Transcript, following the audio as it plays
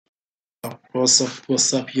What's up,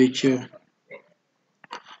 YouTube?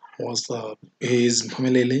 What's up? It's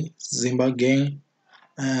Pamelele Zimba Gang.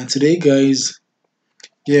 And today, guys,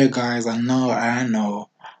 guys, I know.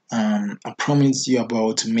 I promised you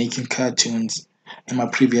about making cartoons in my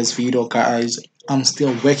previous video, guys. I'm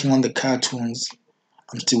still working on the cartoons.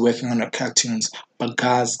 But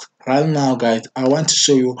guys, right now, guys, I want to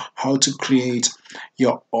show you how to create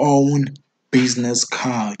your own business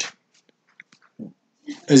card.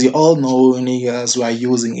 As you all know, niggas, we are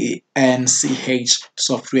using a NCH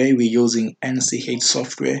software. We're using NCH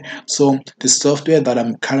software. So the software that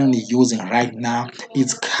I'm currently using right now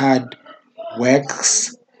is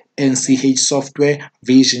CardWorks NCH software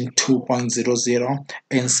version 2.00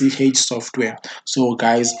 NCH software. So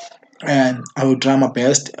guys, and I will try my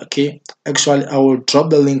best. Okay, actually, I will drop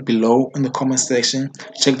the link below in the comment section.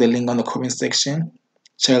 Check the link on the comment section.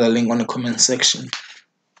 Check the link on the comment section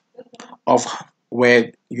of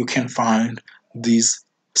where you can find this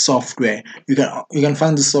software. You can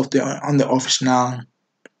find this software on the official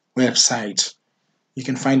website. You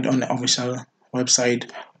can find it on the official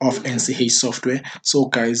website of NCH software. So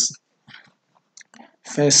guys,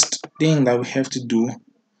 first thing that we have to do,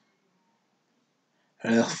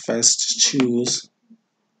 first choose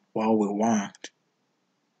what we want.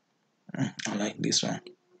 I like this one.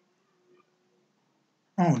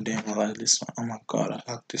 Oh damn, I like this one. Oh my god, I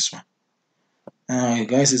like this one.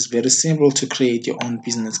 Guys, it's very simple to create your own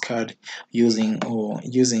business card using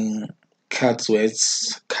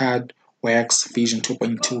CardWorks Vision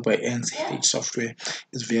 2.2 by NCH software.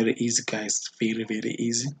 It's very easy, guys. It's very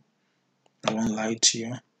easy. I won't lie to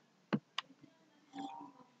you.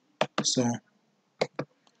 So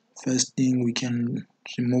first thing, we can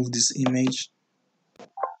remove this image,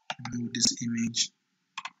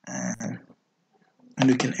 and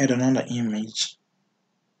we can add another image.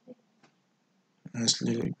 Let's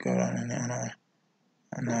leave it go on.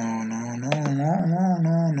 No.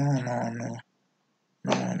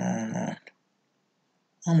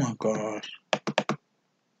 Oh my god.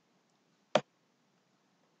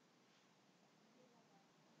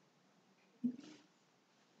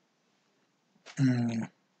 Mm.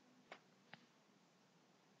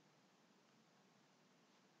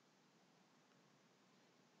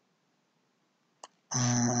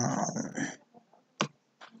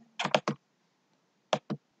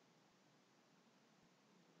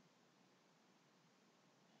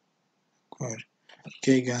 Good.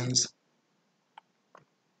 Okay, guys.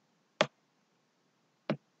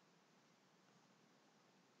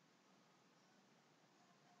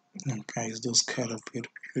 Guys, those cards are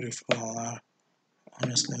beautiful.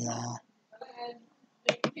 Honestly, oh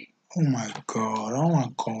my god,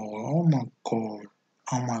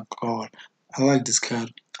 I like this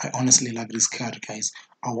card. I honestly like this card, guys.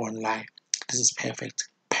 I won't lie. This is perfect.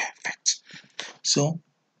 So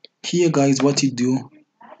here, guys, what you do,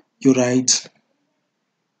 you write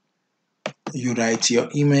your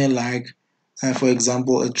email, like for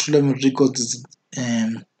example, a true level record is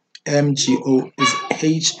MGO is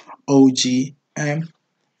HOGM,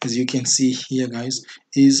 as you can see here, guys,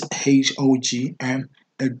 is HOGM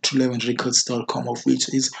at truelevenrecords.com, of which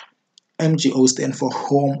is MGO stand for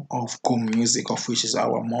Home of Go Music, of which is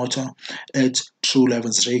our motto at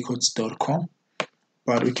truelevensrecords.com.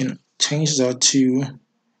 But we can change that to,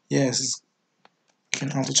 yes, we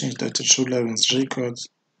can also change that to True Levens Records.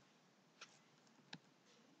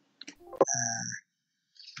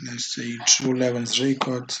 Let's say True Levens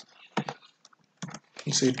Records.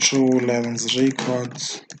 Let's say True Levens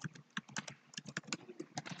Records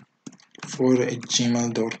for at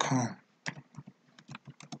gmail.com.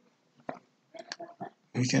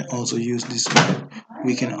 We can also use this one.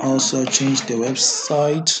 We can also change the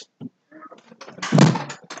website.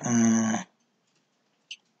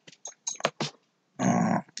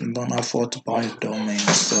 Don't afford to buy a domain,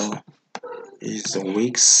 so it's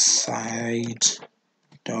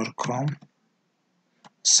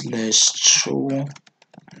wixsite.com/true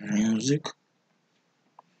music.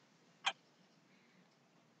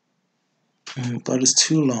 But it's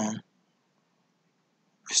too long.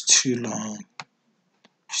 It's too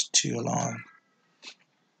long.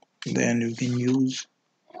 Then you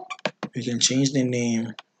can change the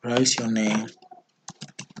name, write your name.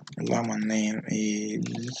 Like my name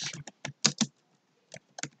is,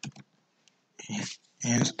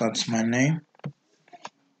 and that's my name.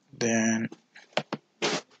 Then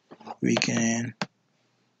we can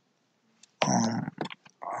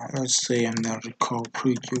let's say I'm the record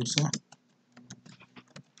producer.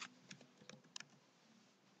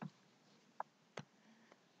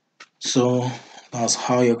 So that's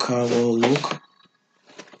how your card will look.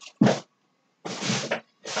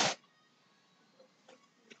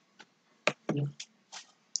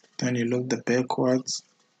 Then you look the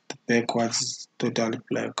backwards is totally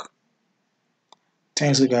black.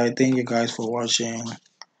 Thank you guys for watching.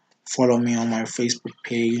 Follow me on my Facebook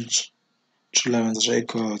page, True Levens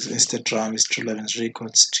Records. Instagram is True Levens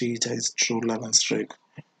Records. Twitter is True Levens Records.